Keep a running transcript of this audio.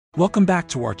Welcome back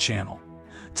to our channel.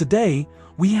 Today,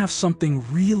 we have something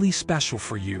really special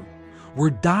for you. We're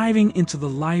diving into the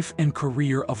life and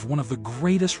career of one of the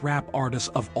greatest rap artists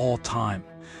of all time,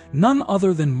 none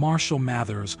other than Marshall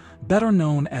Mathers, better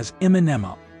known as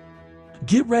Eminem.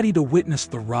 Get ready to witness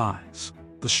the rise,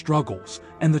 the struggles,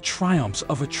 and the triumphs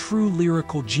of a true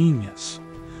lyrical genius.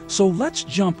 So let's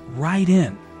jump right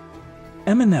in.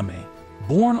 Eminem,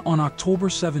 born on October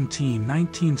 17,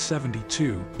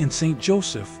 1972, in St.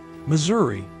 Joseph,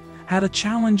 Missouri, had a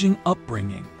challenging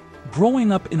upbringing.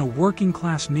 Growing up in a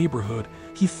working-class neighborhood,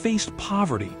 he faced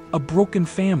poverty, a broken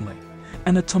family,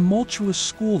 and a tumultuous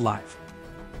school life.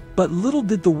 But little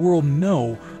did the world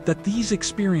know that these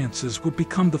experiences would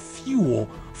become the fuel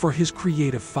for his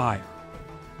creative fire.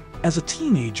 As a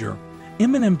teenager,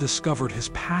 Eminem discovered his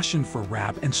passion for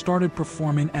rap and started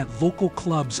performing at local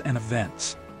clubs and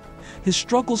events. His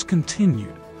struggles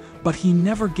continued, but he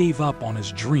never gave up on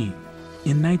his dream.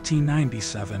 In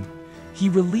 1997, he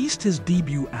released his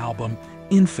debut album,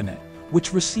 Infinite,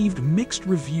 which received mixed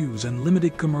reviews and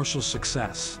limited commercial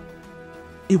success.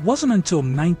 It wasn't until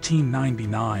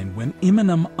 1999 when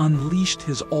Eminem unleashed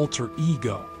his alter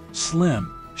ego,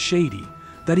 Slim Shady,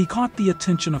 that he caught the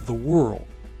attention of the world.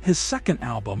 His second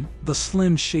album, the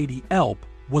Slim Shady LP,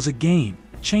 was a game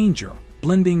changer,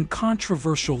 blending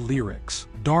controversial lyrics,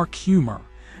 dark humor,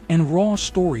 and raw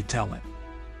storytelling.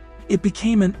 It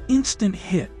became an instant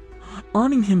hit,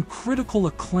 earning him critical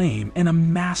acclaim and a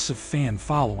massive fan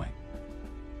following.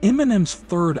 Eminem's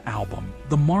third album,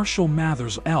 the Marshall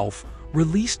Mathers LP,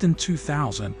 released in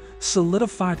 2000,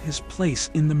 solidified his place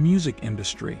in the music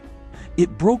industry.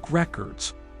 It broke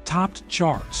records, topped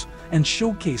charts, and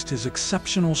showcased his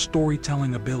exceptional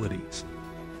storytelling abilities.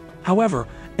 However,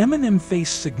 Eminem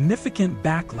faced significant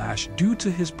backlash due to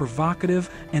his provocative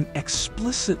and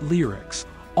explicit lyrics,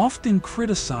 often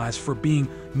criticized for being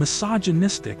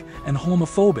misogynistic and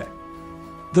homophobic.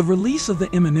 The release of The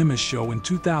Eminem Show in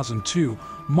 2002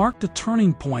 marked a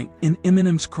turning point in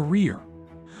Eminem's career.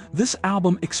 This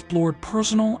album explored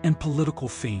personal and political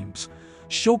themes,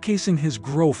 showcasing his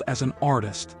growth as an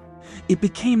artist. It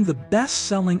became the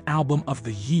best-selling album of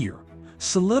the year,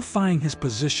 solidifying his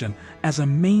position as a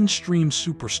mainstream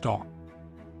superstar.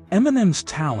 Eminem's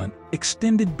talent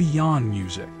extended beyond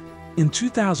music. In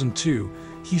 2002,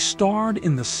 he starred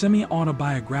in the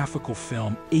semi-autobiographical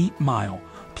film 8 Mile,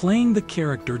 playing the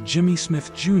character Jimmy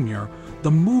Smith Jr.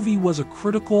 The movie was a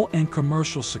critical and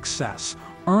commercial success,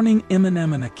 earning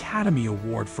Eminem an Academy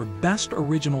Award for Best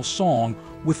Original Song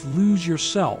with Lose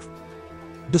Yourself.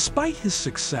 Despite his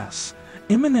success,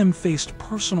 Eminem faced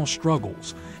personal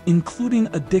struggles, including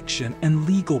addiction and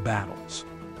legal battles.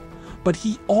 But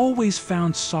he always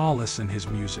found solace in his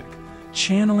music,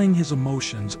 channeling his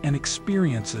emotions and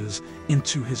experiences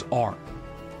into his art.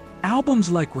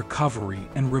 Albums like Recovery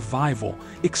and Revival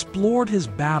explored his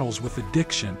battles with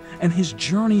addiction and his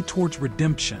journey towards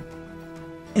redemption.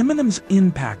 Eminem's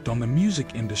impact on the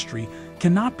music industry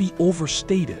cannot be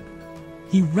overstated.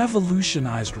 He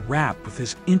revolutionized rap with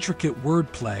his intricate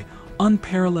wordplay,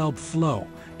 unparalleled flow,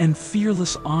 and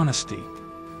fearless honesty.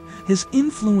 His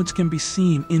influence can be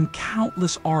seen in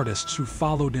countless artists who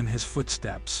followed in his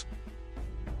footsteps.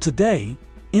 Today,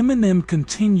 Eminem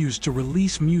continues to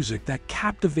release music that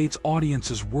captivates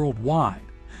audiences worldwide.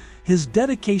 His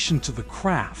dedication to the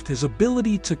craft, his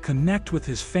ability to connect with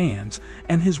his fans,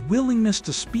 and his willingness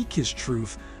to speak his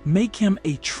truth make him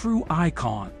a true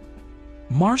icon.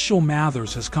 Marshall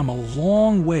Mathers has come a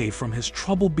long way from his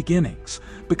troubled beginnings,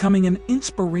 becoming an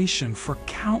inspiration for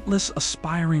countless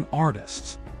aspiring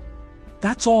artists.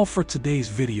 That's all for today's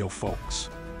video, folks.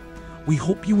 We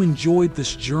hope you enjoyed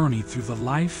this journey through the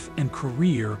life and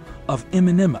career of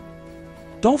Eminem.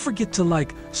 Don't forget to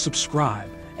like, subscribe,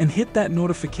 and hit that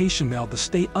notification bell to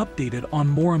stay updated on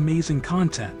more amazing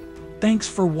content. Thanks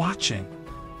for watching.